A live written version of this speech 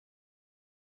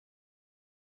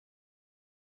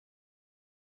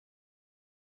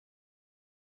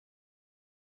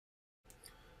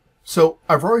So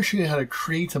I've already shown you how to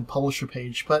create and publish a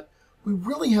page, but we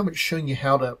really haven't shown you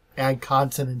how to add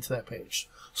content into that page.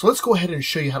 So let's go ahead and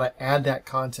show you how to add that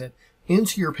content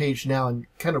into your page now and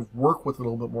kind of work with it a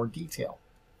little bit more detail.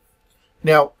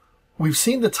 Now, we've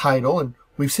seen the title and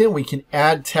we've seen we can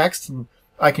add text, and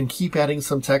I can keep adding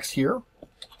some text here.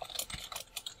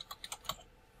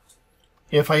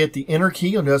 If I hit the Enter key,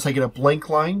 you'll notice I get a blank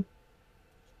line.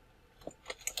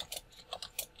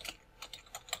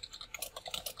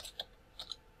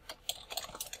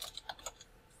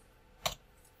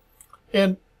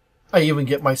 And I even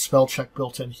get my spell check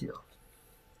built in here.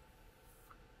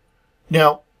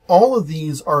 Now, all of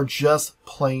these are just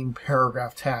plain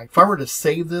paragraph tag. If I were to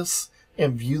save this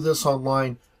and view this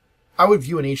online, I would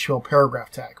view an HTML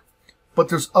paragraph tag. But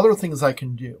there's other things I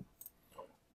can do.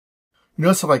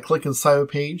 Notice if I click inside a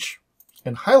page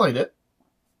and highlight it,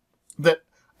 that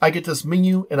I get this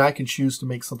menu and I can choose to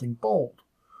make something bold,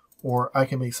 or I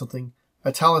can make something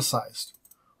italicized,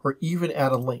 or even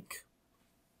add a link.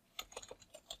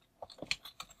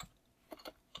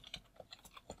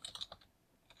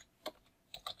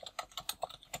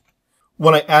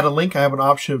 When I add a link, I have an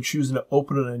option of choosing to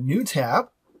open in a new tab,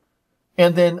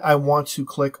 and then I want to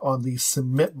click on the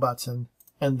Submit button,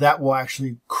 and that will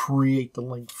actually create the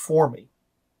link for me.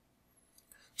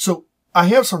 So I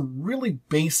have some really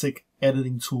basic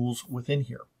editing tools within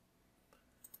here.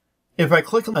 If I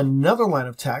click on another line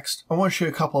of text, I want to show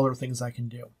you a couple other things I can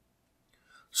do.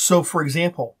 So for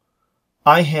example,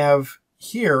 I have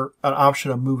here an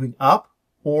option of moving up,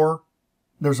 or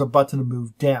there's a button to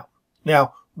move down.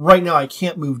 Now, right now I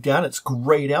can't move down. It's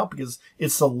grayed out because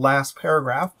it's the last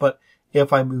paragraph. But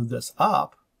if I move this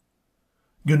up,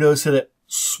 you'll notice that it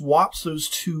swaps those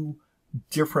two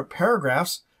different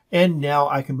paragraphs, and now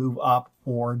I can move up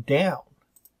or down.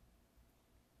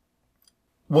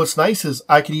 What's nice is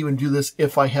I can even do this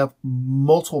if I have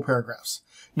multiple paragraphs.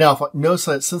 Now, if I notice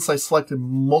that since I selected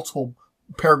multiple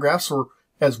paragraphs, or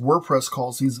as WordPress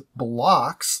calls these,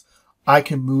 blocks, I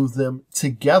can move them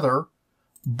together,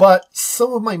 but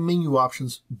some of my menu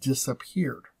options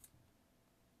disappeared.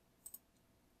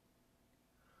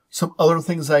 Some other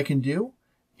things I can do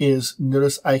is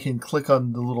notice I can click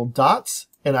on the little dots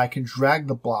and I can drag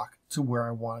the block to where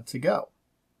I want it to go.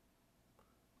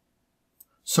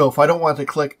 So if I don't want to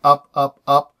click up, up,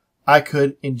 up, I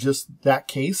could, in just that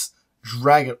case,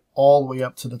 drag it all the way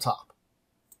up to the top.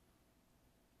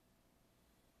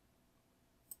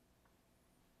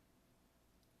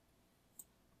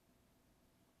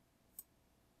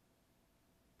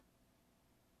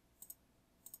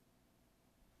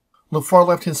 On the far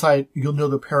left-hand side, you'll know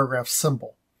the paragraph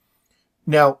symbol.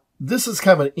 Now, this is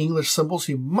kind of an English symbol,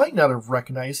 so you might not have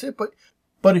recognized it,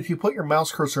 but if you put your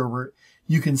mouse cursor over it,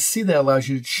 you can see that allows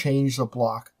you to change the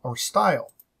block or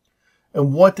style.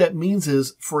 And what that means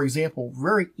is, for example,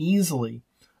 very easily,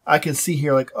 I can see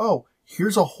here like, oh,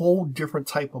 here's a whole different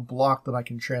type of block that I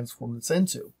can transform this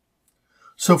into.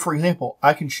 So for example,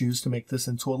 I can choose to make this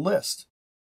into a list.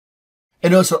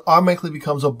 And notice it automatically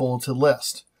becomes a bulleted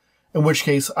list, in which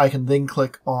case I can then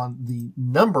click on the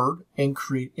numbered and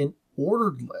create an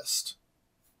ordered list.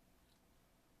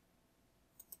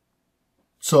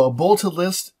 So a bulleted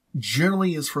list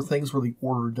generally is for things where the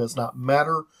order does not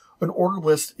matter. An ordered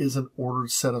list is an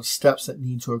ordered set of steps that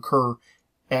need to occur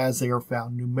as they are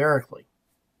found numerically.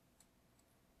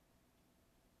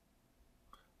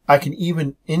 I can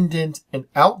even indent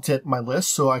and outdent my list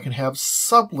so I can have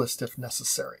sublists if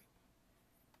necessary.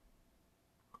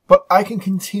 But I can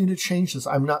continue to change this.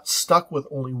 I'm not stuck with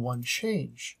only one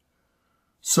change.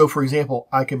 So for example,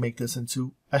 I can make this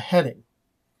into a heading.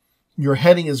 Your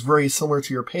heading is very similar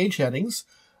to your page headings.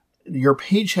 Your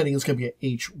page heading is going to be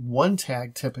an H1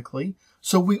 tag typically,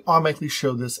 so we automatically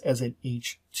show this as an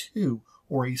H2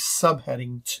 or a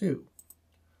subheading 2.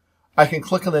 I can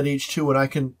click on that H2 and I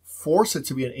can force it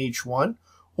to be an H1,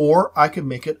 or I can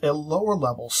make it a lower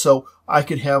level. So I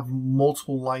could have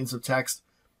multiple lines of text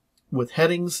with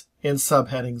headings and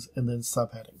subheadings and then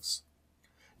subheadings.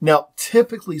 Now,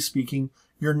 typically speaking,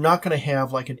 you're not going to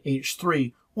have like an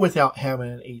H3 without having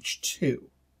an H2.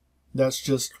 That's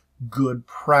just good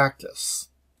practice.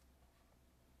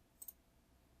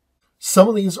 Some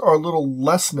of these are a little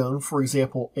less known. For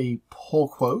example, a pull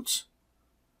quote,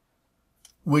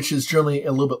 which is generally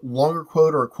a little bit longer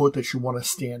quote or a quote that you want to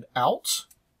stand out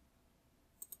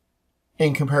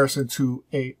in comparison to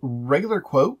a regular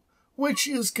quote, which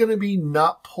is going to be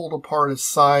not pulled apart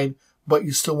aside, but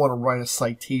you still want to write a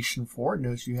citation for it.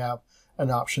 Notice you have an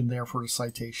option there for a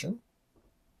citation.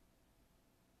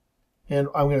 And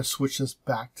I'm going to switch this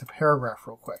back to paragraph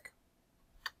real quick.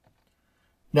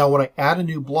 Now, when I add a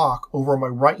new block, over on my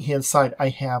right-hand side, I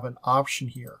have an option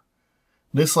here.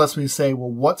 This lets me say, well,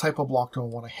 what type of block do I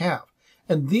want to have?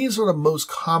 And these are the most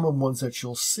common ones that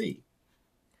you'll see.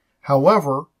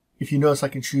 However, if you notice, I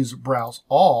can choose Browse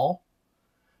All.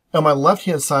 On my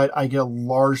left-hand side, I get a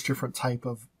large different type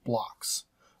of blocks.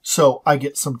 So I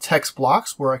get some text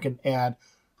blocks where I can add,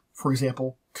 for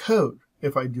example, code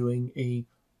if I'm doing a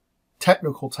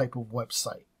technical type of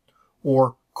website,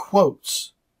 or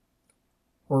quotes,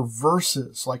 or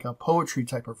verses, like a poetry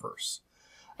type of verse.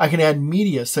 I can add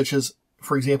media such as,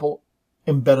 for example,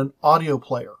 embed an audio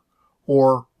player,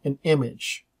 or an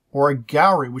image, or a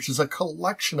gallery, which is a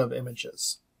collection of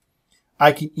images.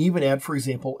 I can even add, for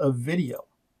example, a video.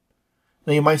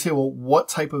 Now you might say, well, what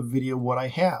type of video would I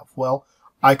have? Well,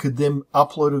 I could then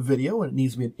upload a video, and it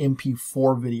needs to be an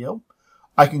MP4 video.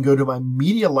 I can go to my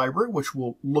media library, which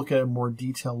we'll look at in more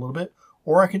detail a little bit,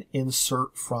 or I can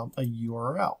insert from a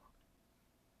URL.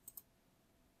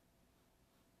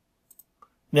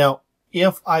 Now,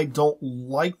 if I don't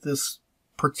like this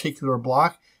particular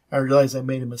block, I realize I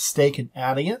made a mistake in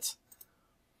adding it,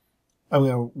 I'm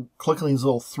going to click on these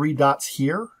little three dots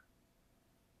here,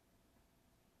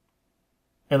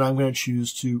 and I'm going to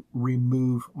choose to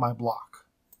remove my block.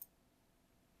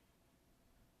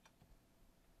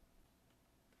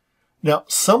 Now,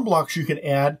 some blocks you can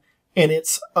add, and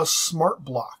it's a smart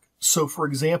block. So, for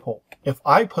example, if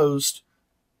I post,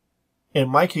 in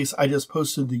my case, I just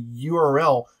posted the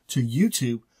URL to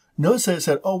YouTube, notice that it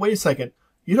said, oh, wait a second,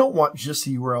 you don't want just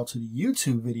the URL to the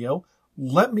YouTube video.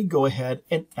 Let me go ahead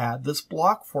and add this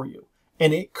block for you.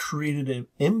 And it created an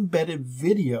embedded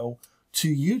video to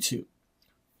YouTube.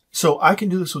 So I can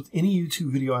do this with any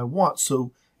YouTube video I want,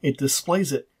 so it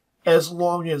displays it as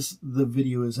long as the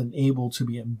video is enabled to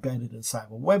be embedded inside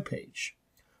of a web page.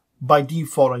 By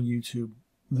default on YouTube,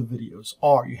 the videos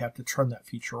are. You have to turn that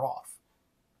feature off.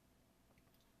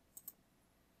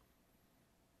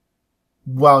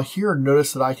 While here,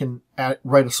 notice that I can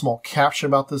write a small caption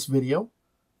about this video.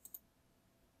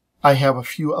 I have a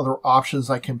few other options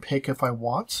I can pick if I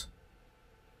want.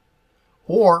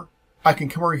 Or I can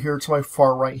come over here to my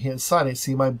far right-hand side and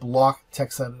see my block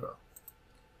text editor.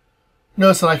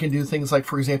 Notice that I can do things like,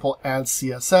 for example, add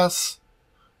CSS.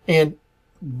 And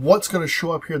what's going to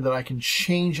show up here that I can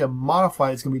change and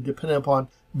modify is going to be dependent upon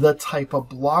the type of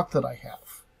block that I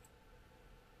have.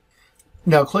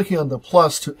 Now, clicking on the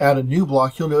plus to add a new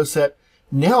block, you'll notice that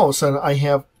now all of a sudden I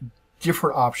have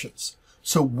different options.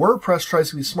 So WordPress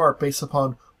tries to be smart based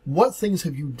upon what things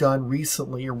have you done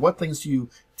recently, or what things do you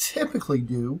typically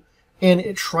do, and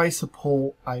it tries to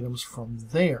pull items from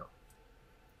there.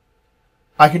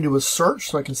 I can do a search,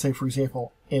 so I can say, for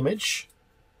example, image.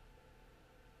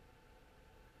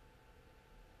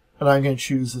 And I'm going to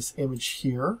choose this image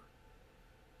here.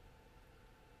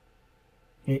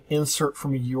 And insert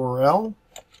from a URL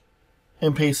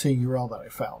and paste the URL that I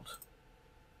found.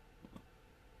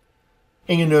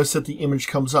 And you notice that the image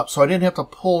comes up. So I didn't have to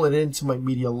pull it into my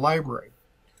media library.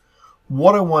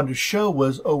 What I wanted to show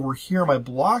was over here in my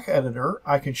block editor,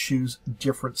 I can choose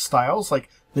different styles like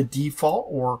the default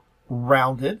or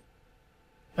rounded.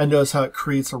 And notice how it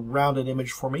creates a rounded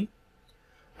image for me.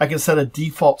 I can set a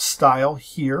default style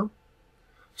here.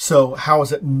 So how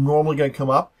is it normally going to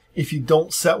come up? If you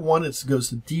don't set one, it goes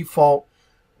to default,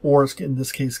 or in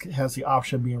this case, it has the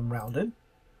option of being rounded.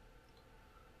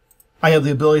 I have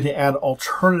the ability to add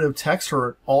alternative text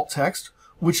or alt text,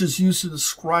 which is used to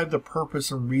describe the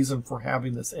purpose and reason for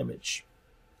having this image.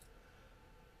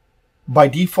 By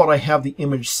default, I have the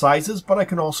image sizes, but I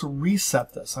can also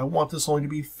reset this. I want this only to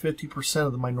be 50%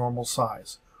 of my normal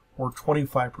size, or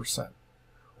 25%.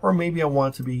 Or maybe I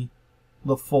want it to be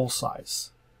the full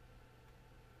size.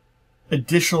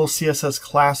 Additional CSS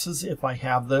classes, if I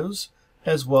have those,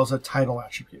 as well as a title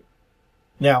attribute.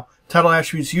 Now, title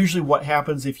attribute is usually what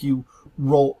happens if you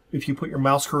put your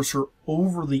mouse cursor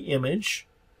over the image,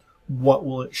 what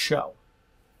will it show?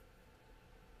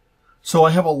 So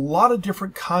I have a lot of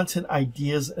different content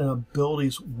ideas and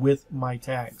abilities with my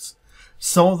tags.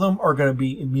 Some of them are going to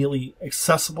be immediately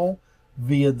accessible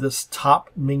via this top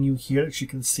menu here that you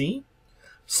can see.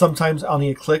 Sometimes I'll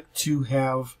need to click to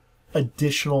have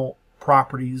additional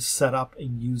properties set up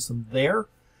and use them there.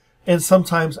 And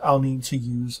sometimes I'll need to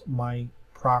use my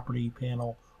property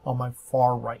panel on my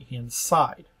far right hand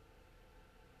side.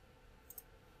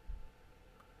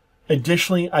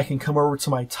 Additionally, I can come over to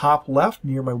my top left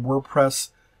near my WordPress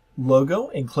logo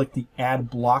and click the Add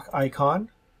Block icon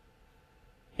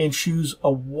and choose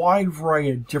a wide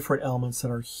variety of different elements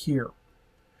that are here.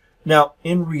 Now,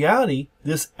 in reality,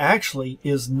 this actually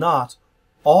is not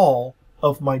all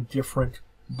of my different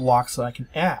blocks that I can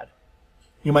add.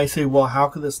 You might say, well, how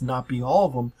could this not be all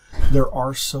of them? There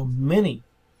are so many.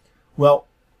 Well,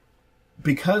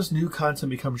 Because new content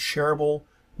becomes shareable,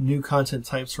 new content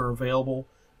types are available,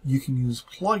 you can use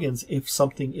plugins if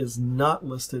something is not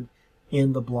listed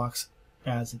in the blocks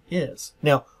as it is.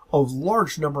 Now, a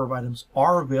large number of items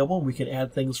are available. We can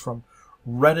add things from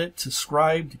Reddit to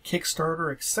Scribe to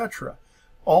Kickstarter, etc.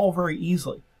 all very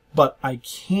easily. But I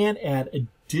can add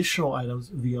additional items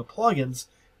via plugins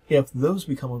if those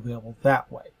become available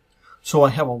that way. So I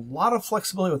have a lot of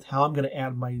flexibility with how I'm going to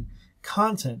add my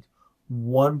content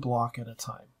one block at a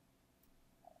time.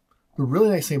 The really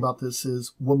nice thing about this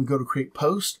is when we go to create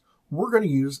post, we're going to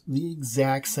use the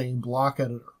exact same block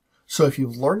editor. So if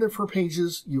you've learned it for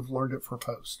pages, you've learned it for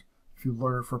post. If you've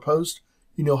learned it for post,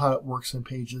 you know how it works in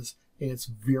pages, and it's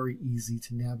very easy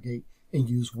to navigate and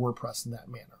use WordPress in that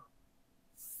manner.